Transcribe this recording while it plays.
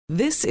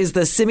This is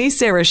the Simi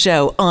Sara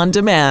Show on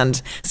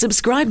demand.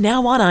 Subscribe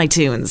now on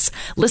iTunes.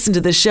 Listen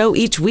to the show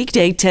each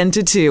weekday 10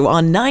 to 2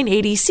 on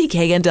 980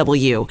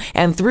 CKNW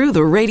and through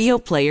the Radio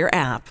Player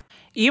app.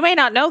 You may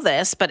not know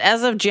this, but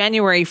as of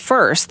January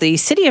 1st, the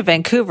City of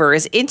Vancouver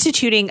is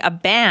instituting a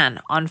ban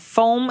on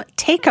foam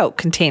takeout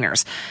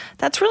containers.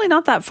 That's really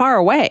not that far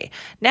away.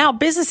 Now,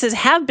 businesses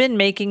have been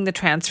making the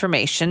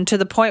transformation to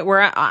the point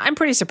where I'm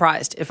pretty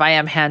surprised if I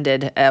am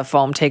handed a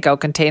foam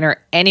takeout container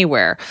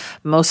anywhere.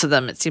 Most of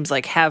them, it seems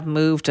like, have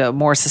moved to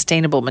more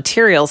sustainable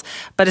materials.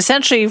 But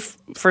essentially,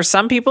 for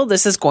some people,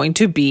 this is going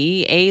to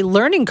be a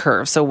learning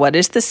curve. So what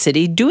is the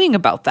city doing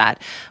about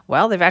that?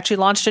 Well, they've actually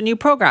launched a new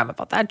program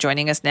about that.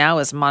 Joining us now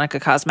is Monica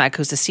Kosmak,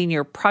 who's the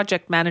Senior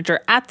Project Manager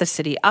at the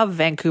City of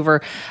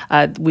Vancouver.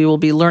 We will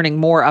be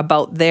learning more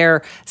about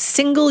their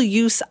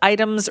single-use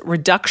items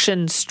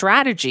reduction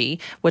strategy.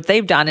 What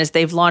they've done is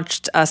they've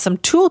launched some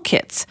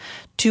toolkits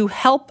to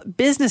help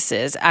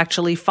businesses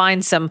actually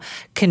find some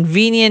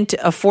convenient,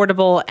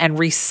 affordable, and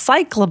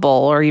recyclable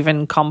or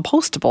even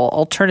compostable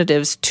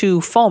alternatives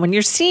to foam. And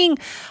you're seeing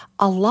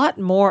a lot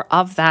more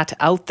of that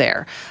out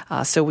there.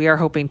 So we are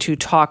hoping to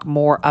talk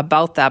more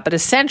about that. But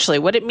essentially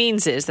what it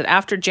means is that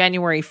after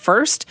January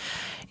 1st,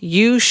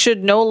 you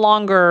should no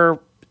longer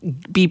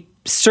be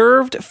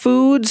served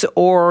foods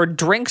or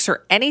drinks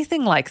or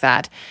anything like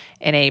that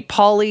in a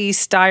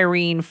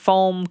polystyrene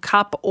foam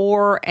cup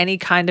or any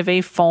kind of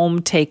a foam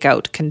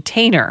takeout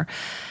container.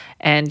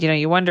 And,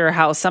 you wonder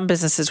how some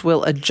businesses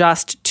will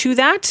adjust to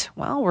that.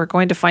 Well, we're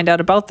going to find out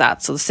about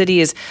that. So the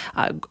city is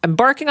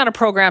embarking on a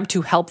program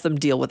to help them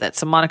deal with it.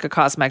 So Monica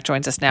Kosmak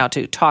joins us now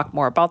to talk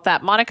more about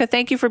that. Monica,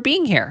 thank you for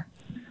being here.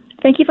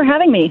 Thank you for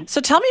having me.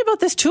 So tell me about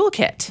this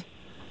toolkit.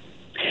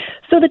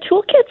 So the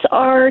toolkits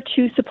are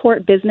to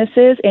support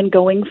businesses in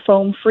going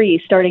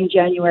foam-free starting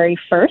January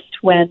 1st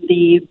when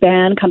the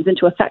ban comes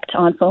into effect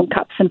on foam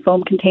cups and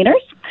foam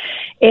containers.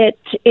 It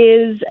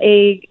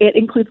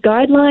includes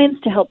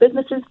guidelines to help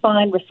businesses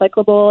find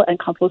recyclable and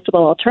compostable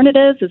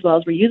alternatives as well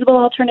as reusable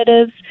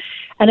alternatives.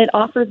 And it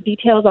offers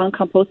details on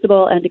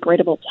compostable and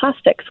degradable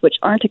plastics, which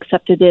aren't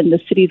accepted in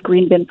the city's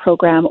Green Bin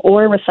program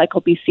or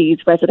Recycle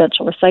BC's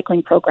residential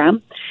recycling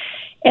program.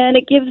 And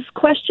it gives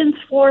questions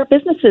for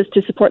businesses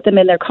to support them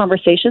in their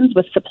conversations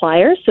with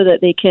suppliers so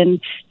that they can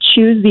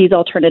choose these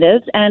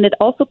alternatives. And it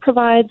also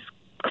provides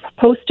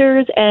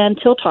posters and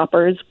till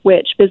toppers,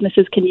 which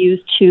businesses can use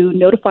to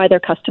notify their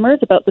customers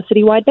about the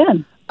citywide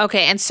ban.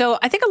 Okay, and so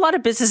I think a lot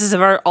of businesses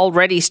have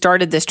already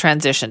started this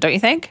transition, don't you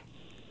think?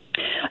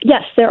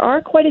 Yes, there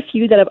are quite a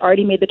few that have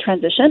already made the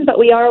transition, but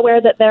we are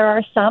aware that there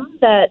are some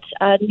that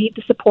need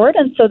the support,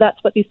 and so that's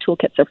what these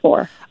toolkits are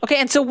for. Okay,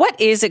 and so what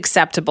is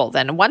acceptable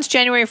then? Once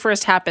January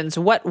 1st happens,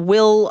 what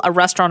will a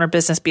restaurant or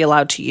business be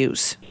allowed to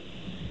use?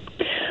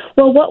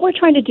 Well, what we're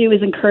trying to do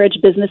is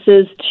encourage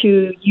businesses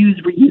to use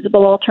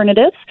reusable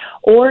alternatives,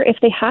 or if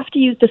they have to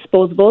use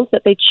disposables,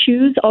 that they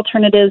choose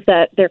alternatives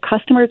that their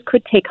customers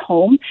could take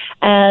home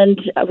and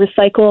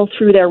recycle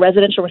through their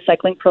residential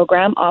recycling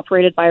program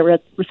operated by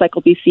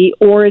Recycle BC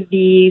or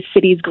the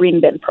city's Green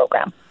Bin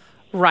program.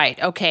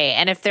 Right. Okay.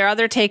 And if there are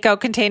other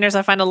takeout containers,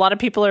 I find a lot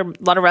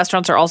of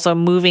restaurants are also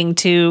moving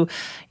to,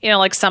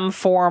 like some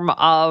form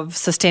of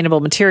sustainable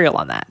material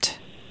on that.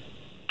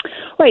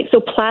 Right.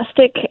 So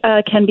plastic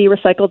can be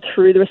recycled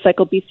through the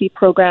Recycle BC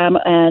program,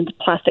 and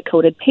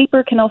plastic-coated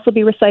paper can also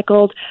be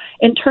recycled.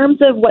 In terms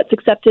of what's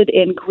accepted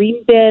in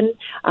Green Bin,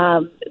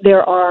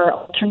 there are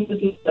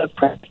alternatives of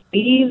pressed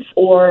leaves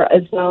or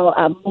as well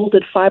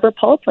molded fiber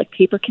pulp like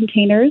paper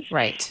containers.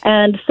 Right.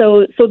 And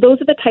so those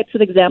are the types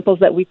of examples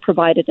that we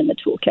provided in the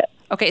toolkit.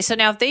 Okay, so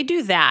now if they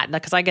do that,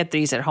 because I get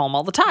these at home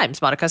all the time,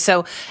 Monica,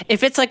 so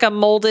if it's like a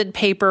molded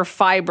paper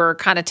fiber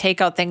kind of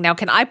takeout thing, now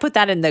can I put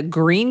that in the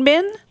Green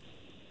Bin?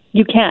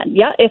 You can,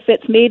 yeah. If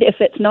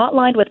it's not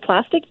lined with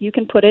plastic, you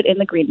can put it in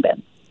the Green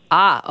Bin.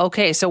 Ah,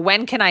 okay. So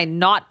when can I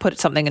not put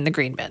something in the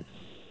Green Bin?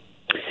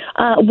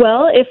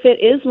 Well, if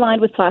it is lined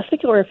with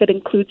plastic or if it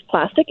includes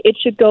plastic, it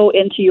should go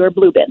into your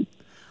Blue Bin.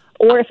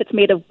 Or if it's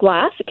made of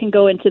glass, it can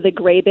go into the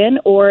Gray Bin,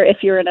 or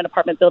if you're in an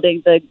apartment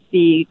building,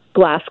 the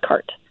glass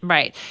cart.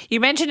 Right. You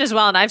mentioned as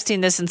well, and I've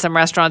seen this in some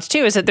restaurants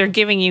too, is that they're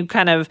giving you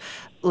kind of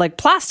like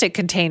plastic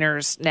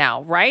containers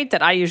now, right?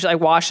 That I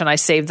wash and I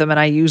save them and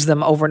I use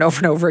them over and over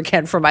and over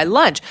again for my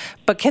lunch.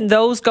 But can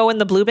those go in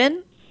the Blue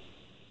Bin?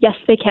 Yes,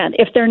 they can.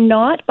 If they're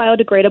not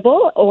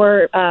biodegradable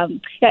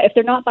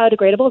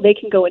they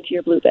can go into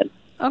your Blue Bin.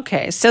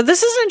 Okay. So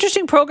this is an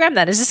interesting program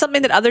then. Is this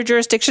something that other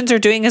jurisdictions are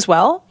doing as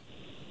well?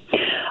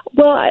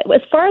 Well,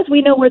 as far as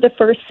we know, we're the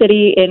first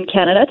city in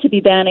Canada to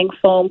be banning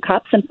foam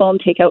cups and foam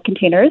takeout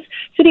containers.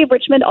 City of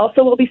Richmond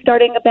also will be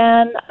starting a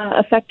ban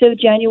effective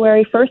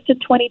January 1st in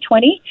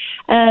 2020.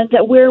 And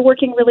we're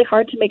working really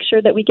hard to make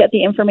sure that we get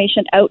the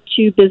information out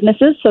to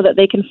businesses so that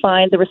they can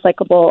find the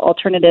recyclable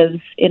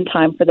alternatives in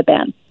time for the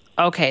ban.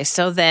 Okay,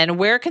 so then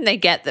where can they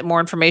get more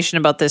information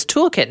about this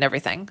toolkit and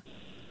everything?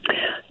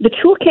 The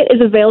toolkit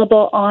is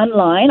available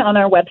online on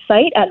our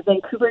website at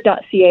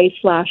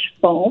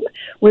vancouver.ca/foam,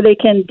 where they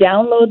can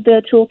download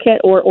the toolkit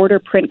or order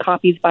print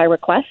copies by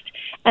request.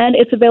 And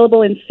it's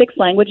available in 6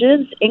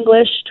 languages: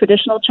 English,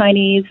 Traditional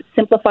Chinese,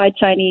 Simplified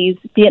Chinese,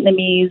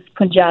 Vietnamese,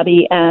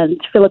 Punjabi, and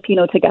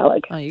Filipino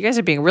Tagalog. Oh, you guys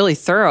are being really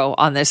thorough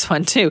on this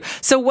one, too.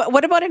 So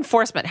what about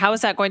enforcement? How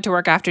is that going to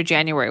work after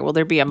January? Will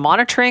there be a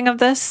monitoring of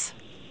this?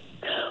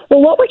 Well,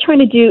 what we're trying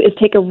to do is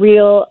take a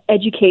real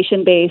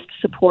education-based,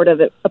 supportive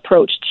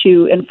approach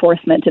to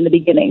enforcement in the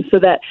beginning so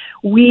that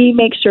we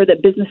make sure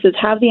that businesses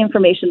have the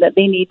information that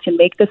they need to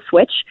make the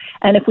switch.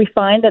 And if we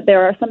find that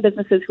there are some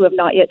businesses who have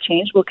not yet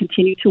changed, we'll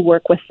continue to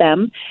work with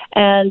them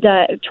and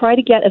try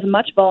to get as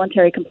much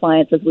voluntary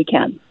compliance as we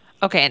can.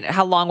 Okay, and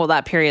how long will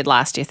that period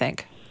last, do you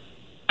think?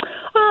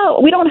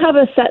 We don't have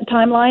a set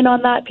timeline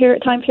on that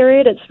time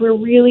period. We're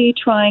really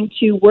trying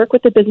to work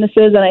with the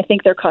businesses, and I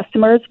think their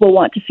customers will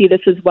want to see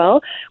this as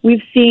well.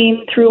 We've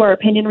seen through our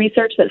opinion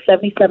research that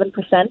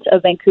 77%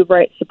 of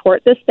Vancouverites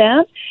support this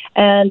ban,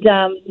 and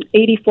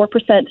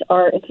 84%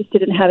 are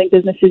interested in having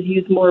businesses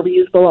use more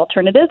reusable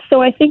alternatives.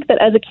 So I think that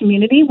as a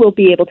community, we'll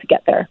be able to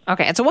get there.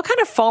 Okay, and so what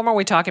kind of foam are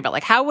we talking about?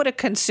 Like, how would a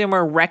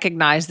consumer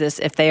recognize this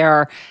if they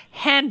are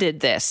handed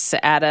this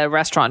at a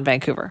restaurant in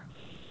Vancouver?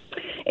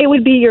 It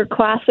would be your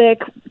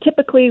classic,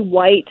 typically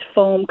white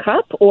foam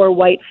cup or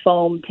white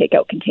foam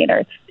takeout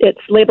container. It's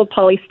labeled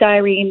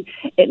polystyrene.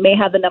 It may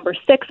have the number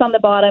 6 on the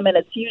bottom, and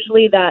it's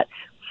usually that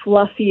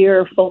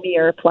fluffier,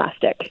 foamier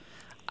plastic.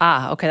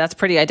 Ah, okay, that's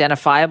pretty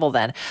identifiable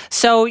then.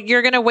 So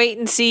you're going to wait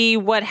and see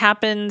what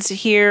happens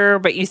here,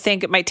 but you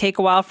think it might take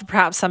a while for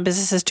perhaps some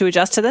businesses to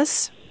adjust to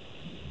this?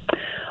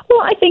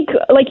 Well, I think,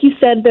 like you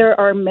said, there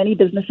are many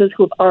businesses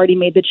who have already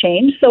made the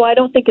change, so I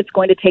don't think it's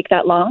going to take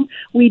that long.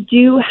 We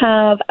do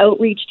have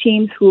outreach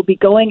teams who will be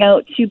going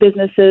out to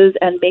businesses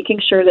and making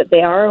sure that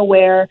they are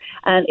aware.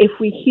 And if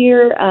we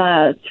hear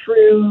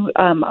through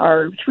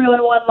our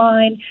 311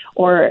 line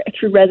or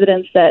through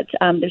residents that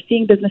they're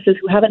seeing businesses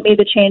who haven't made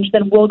the change,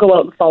 then we'll go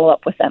out and follow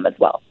up with them as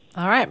well.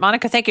 All right,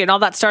 Monica, thank you. And all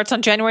that starts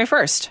on January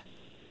 1st.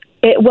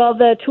 Well,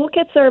 the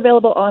toolkits are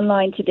available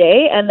online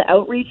today, and the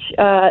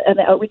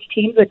outreach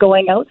teams are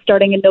going out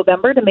starting in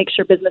November to make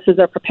sure businesses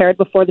are prepared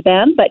before the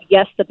ban. But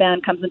yes, the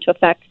ban comes into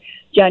effect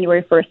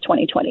January 1st,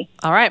 2020.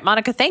 All right,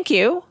 Monica, thank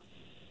you.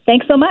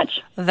 Thanks so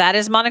much. That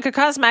is Monica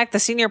Kosmak, the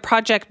Senior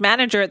Project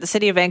Manager at the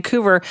City of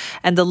Vancouver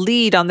and the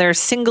lead on their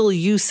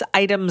single-use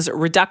items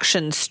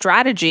reduction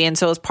strategy. And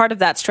so as part of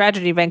that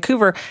strategy,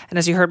 Vancouver, and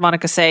as you heard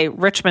Monica say,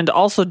 Richmond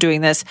also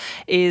doing this,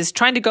 is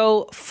trying to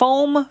go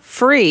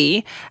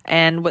foam-free.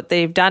 And what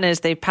they've done is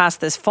they've passed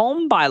this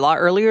foam bylaw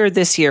earlier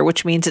this year,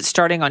 which means it's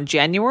starting on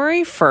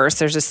January 1st.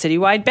 There's a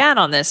citywide ban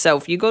on this. So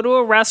if you go to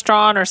a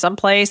restaurant or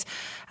someplace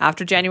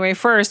after January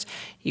 1st,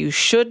 you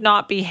should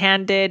not be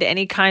handed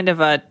any kind of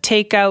a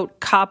takeout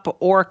cup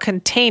or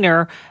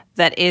container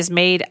that is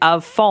made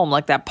of foam,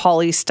 like that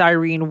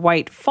polystyrene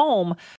white foam,